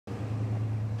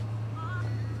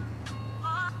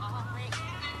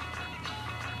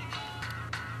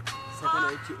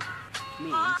which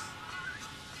means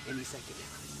any second now.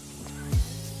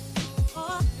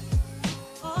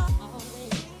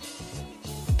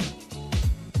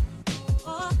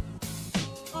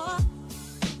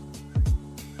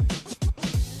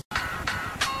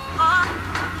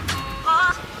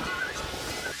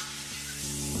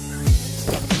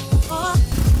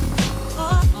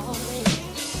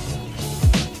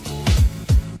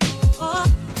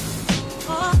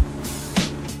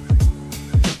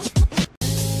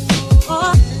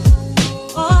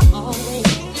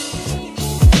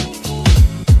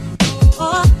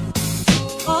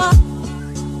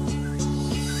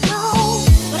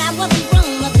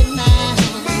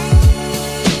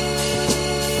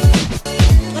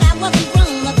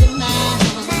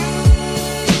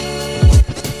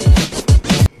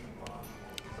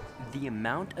 The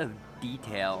amount of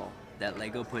detail that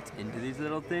Lego puts into these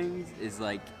little things is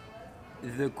like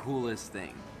the coolest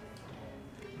thing.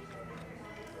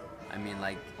 I mean,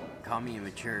 like, call me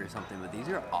immature or something, but these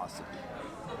are awesome.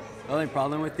 The only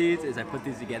problem with these is I put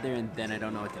these together and then I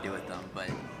don't know what to do with them, but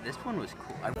this one was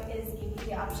cool. Is give you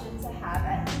the option to have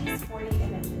at least 40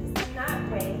 images. And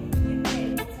that way, you'd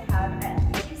be able to have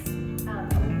at least a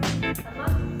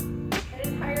month, an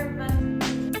entire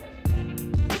month.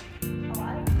 A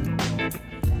lot of people use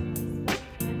Facebook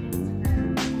and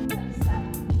Instagram have set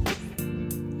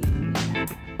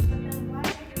but then why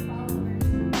are your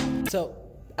followers? So,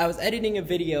 I was editing a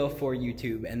video for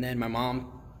YouTube, and then my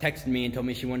mom texted me and told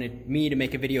me she wanted me to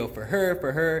make a video for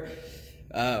her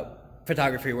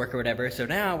photography work or whatever. So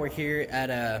now we're here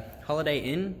at a Holiday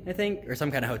Inn, I think, or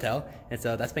some kind of hotel. And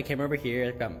so that's my camera over here.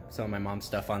 I've got some of my mom's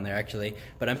stuff on there actually.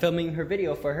 But I'm filming her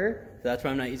video for her, so that's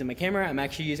why I'm not using my camera. I'm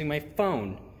actually using my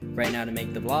phone right now to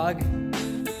make the vlog.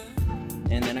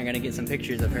 And then I'm gonna get some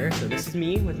pictures of her. So this is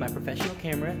me with my professional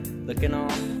camera, looking all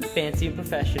fancy and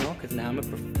professional, because now I'm a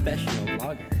professional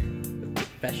vlogger with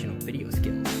professional video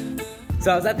skills.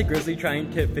 So I was at the Grizzly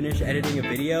trying to finish editing a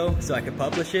video so I could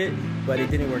publish it, but it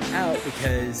didn't work out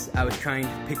because I was trying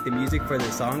to pick the music for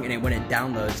the song and it wouldn't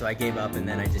download, so I gave up and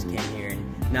then I just came here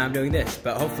and now I'm doing this.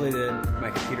 But hopefully my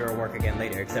computer will work again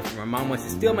later, except for my mom wants to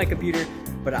steal my computer,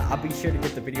 but I'll be sure to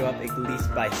get the video up at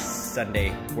least by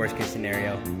Sunday, worst case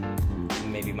scenario.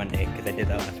 Maybe Monday, because I did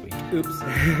that last week. Oops.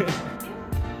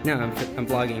 No, I'm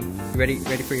vlogging. Ready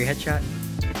for your headshot?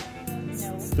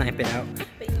 No. Snipe it out.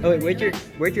 Oh wait,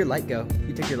 where'd your light go?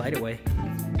 You took your light away.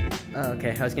 Oh,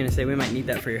 okay. I was gonna say we might need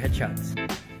that for your headshots.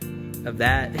 Of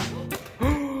that.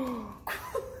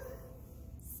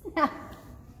 Snap.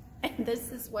 And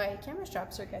this is why camera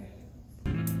straps are good.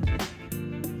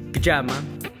 Good job,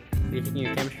 Mom. Are you taking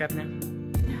your camera strap now?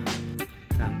 No.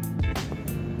 Oh.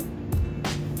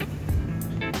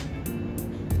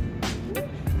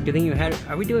 Good thing you had.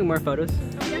 Are we doing more photos?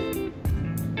 Oh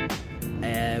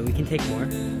yeah. We can take more.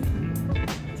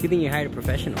 It's a good thing you hired a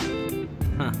professional.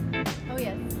 Huh? Oh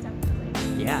yes,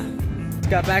 definitely. Yeah.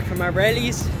 Got back from our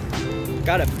rallies.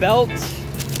 Got a belt.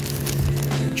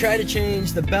 Try to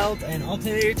change the belt and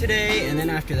alternator today, and then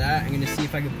after that, I'm gonna see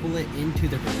if I can pull it into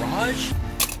the garage.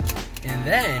 And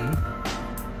then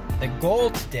the goal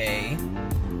today,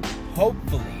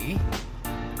 hopefully,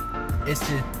 is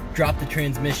to drop the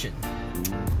transmission.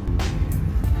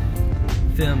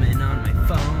 Filming on my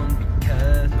phone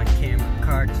because my camera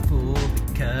card is full,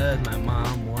 because my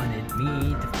mom wanted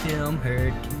me to film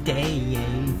her today.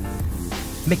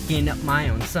 Making up my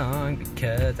own song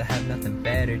because I have nothing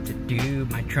better to do.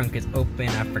 My trunk is open,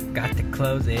 I forgot to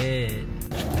close it.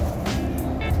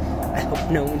 I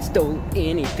hope no one stole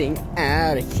anything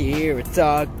out of here. It's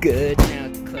all good, now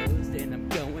it's closed and I'm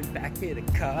going back to the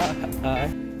car.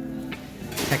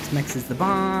 Tex-Mex is the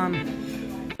bomb.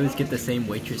 I always get the same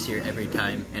waitress here every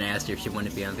time, and I asked her if she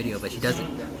wanted to be on video, but she doesn't.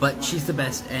 But she's the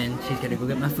best, and she's gonna go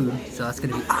get my food, so that's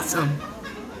gonna be awesome.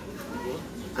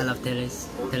 I love Teles.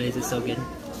 Teles is so good.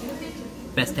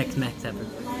 Best Tex-Mex ever.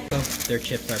 So, their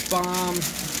chips are bomb.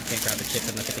 Can't grab a chip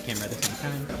and look at the camera at the same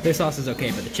time. Their sauce is okay,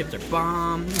 but the chips are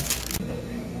bomb.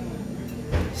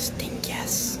 Stink,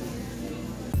 yes.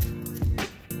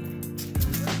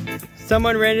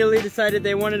 Someone randomly decided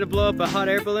they wanted to blow up a hot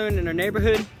air balloon in our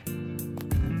neighborhood.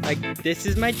 Like, this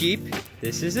is my Jeep,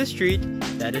 this is the street,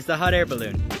 that is the hot air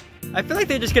balloon. I feel like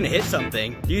they're just gonna hit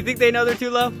something. Do you think they know they're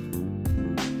too low?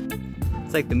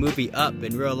 It's like the movie Up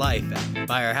in real life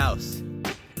by our house.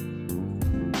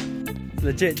 It's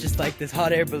legit just like this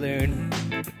hot air balloon.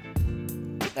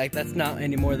 Like, that's not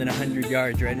any more than 100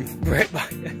 yards right by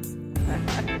us.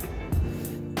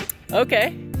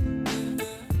 Okay.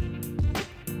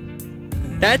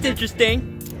 That's interesting.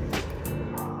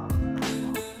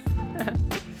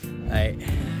 Alright,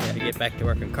 I gotta get back to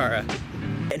work on Cara.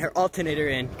 And her alternator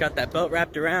in. Got that belt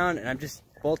wrapped around, and I'm just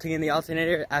bolting in the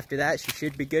alternator. After that, she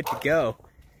should be good to go.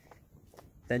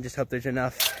 Then just hope there's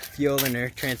enough fuel in her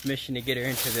transmission to get her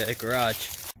into the garage.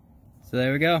 So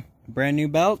there we go. Brand new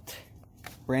belt,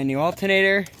 brand new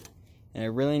alternator, and I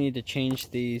really need to change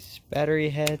these battery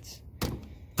heads.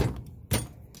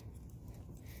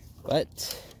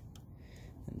 But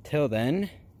until then,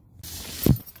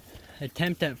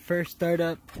 attempt at first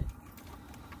startup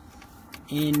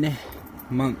in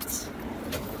months.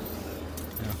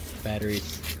 Oh,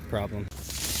 batteries problem.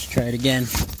 Let's try it again.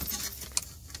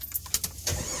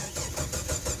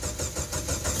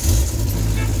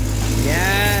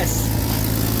 Yes!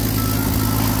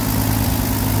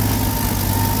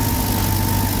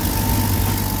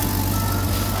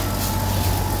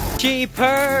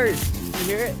 Cheapers! You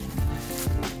hear it?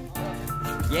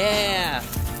 Yeah!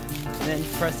 And then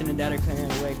pressing it down or clearing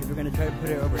it away because we're going to try to put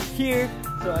it over here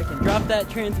so I can drop that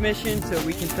transmission so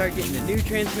we can start getting the new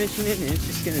transmission in, and it's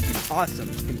just going to be awesome.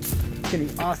 It's going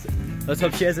to be awesome. Let's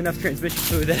hope she has enough transmission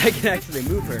fluid that I can actually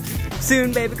move her.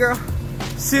 Soon, baby girl.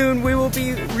 Soon we will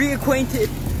be reacquainted.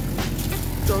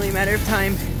 It's only a matter of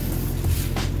time.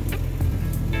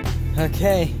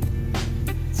 Okay.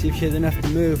 Let's see if she has enough to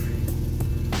move.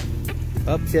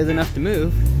 Oh, she has enough to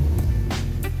move,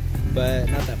 but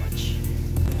not that much.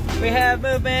 We have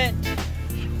movement!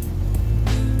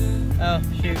 Oh,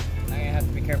 shoot. I'm gonna have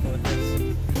to be careful with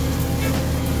this.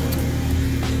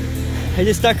 I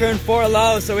just stuck her in 4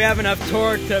 low, so we have enough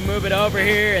torque to move it over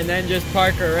here and then just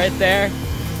park her right there.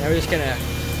 And we're just gonna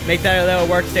make that a little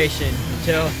workstation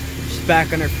until she's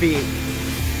back on her feet.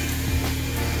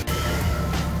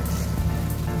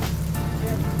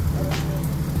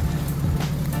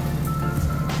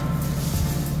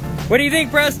 What do you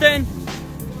think, Preston?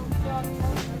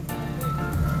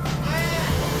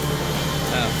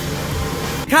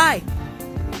 Oh. Kai,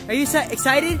 are you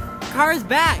excited? Cara's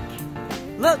back.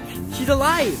 Look, she's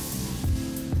alive.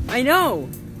 I know.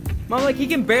 Mom, like, he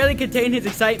can barely contain his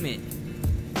excitement.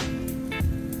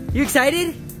 You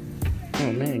excited?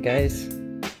 Oh man, guys.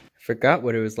 I forgot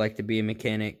what it was like to be a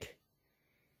mechanic.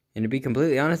 And to be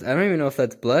completely honest, I don't even know if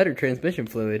that's blood or transmission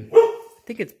fluid. I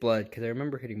think it's blood because I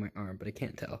remember hitting my arm, but I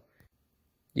can't tell.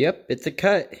 Yep, it's a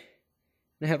cut. And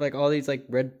I have like all these like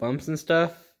red bumps and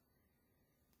stuff.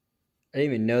 I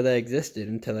didn't even know that existed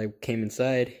until I came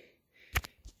inside.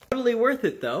 Totally worth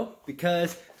it though,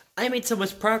 because I made so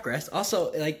much progress.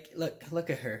 Also, like, look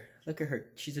at her. Look at her.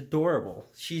 She's adorable.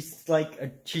 She's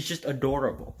like, she's just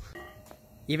adorable.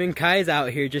 Even Kai's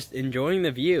out here just enjoying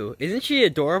the view. Isn't she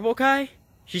adorable, Kai?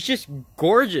 She's just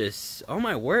gorgeous. Oh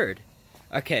my word.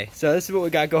 Okay, so this is what we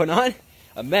got going on.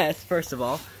 A mess, first of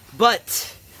all.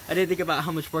 But I didn't think about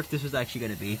how much work this was actually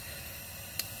going to be.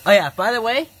 Oh yeah, by the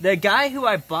way, the guy who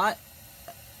I bought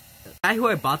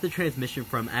the transmission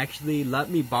from actually let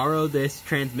me borrow this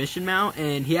transmission mount,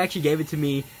 and he actually gave it to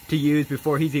me to use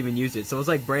before he's even used it. So it was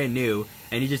like brand new,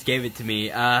 and he just gave it to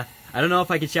me. I don't know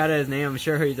if I can shout out his name. I'm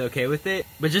sure he's okay with it.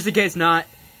 But just in case not,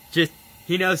 just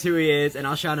he knows who he is, and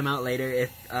I'll shout him out later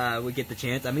if we get the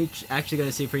chance. I'm actually going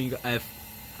to see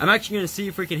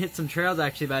if we can hit some trails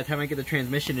actually by the time I get the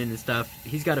transmission in and stuff.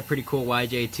 He's got a pretty cool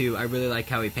YJ too. I really like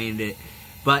how he painted it.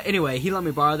 But anyway, he let me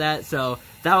borrow that, so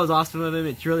that was awesome of him.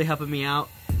 It's really helping me out.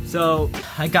 So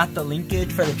I got the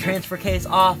linkage for the transfer case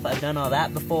off. I've done all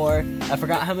that before. I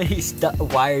forgot how many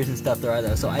wires and stuff there are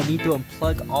though, so I need to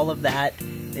unplug all of that.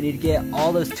 I need to get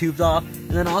all those tubes off. And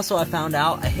then also I found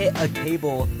out I hit a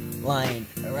cable line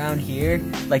around here,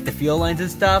 like the fuel lines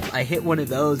and stuff. I hit one of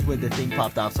those when the thing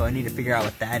popped off, so I need to figure out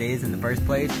what that is in the first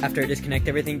place. After I disconnect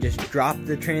everything, just drop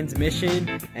the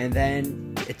transmission, and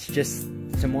then it's just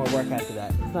some more work after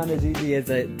that. It's not as easy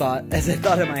as I thought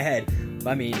in my head.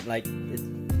 But I mean, like,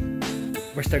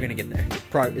 we're still gonna get there.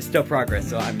 It's still progress,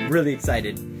 so I'm really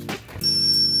excited.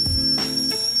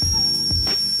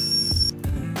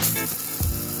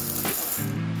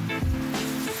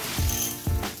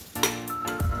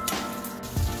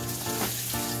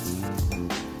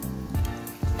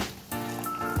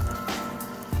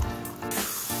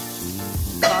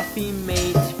 Coffee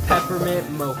Mate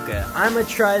Peppermint Mocha. I'm gonna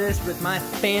try this with my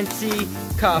fancy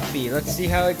coffee. Let's see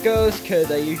how it goes, because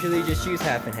I usually just use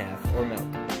half and half, or milk.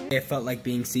 It felt like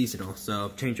being seasonal, so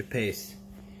change of pace.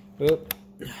 Oop.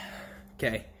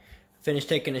 Okay, finished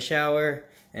taking a shower,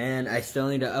 and I still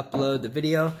need to upload the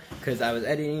video, because I was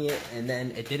editing it, and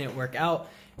then it didn't work out,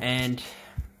 and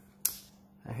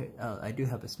I do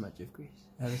have a smudge of grease.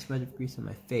 I have a smudge of grease on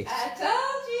my face. I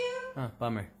told you! Oh,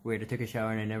 bummer. Weird, I took a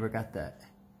shower and I never got that.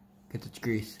 Because it's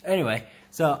grease. Anyway,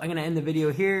 so I'm going to end the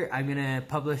video here. I'm going to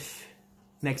publish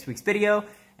next week's video,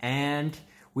 and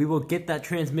we will get that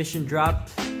transmission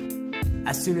dropped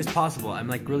as soon as possible. I'm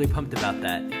like really pumped about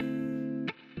that.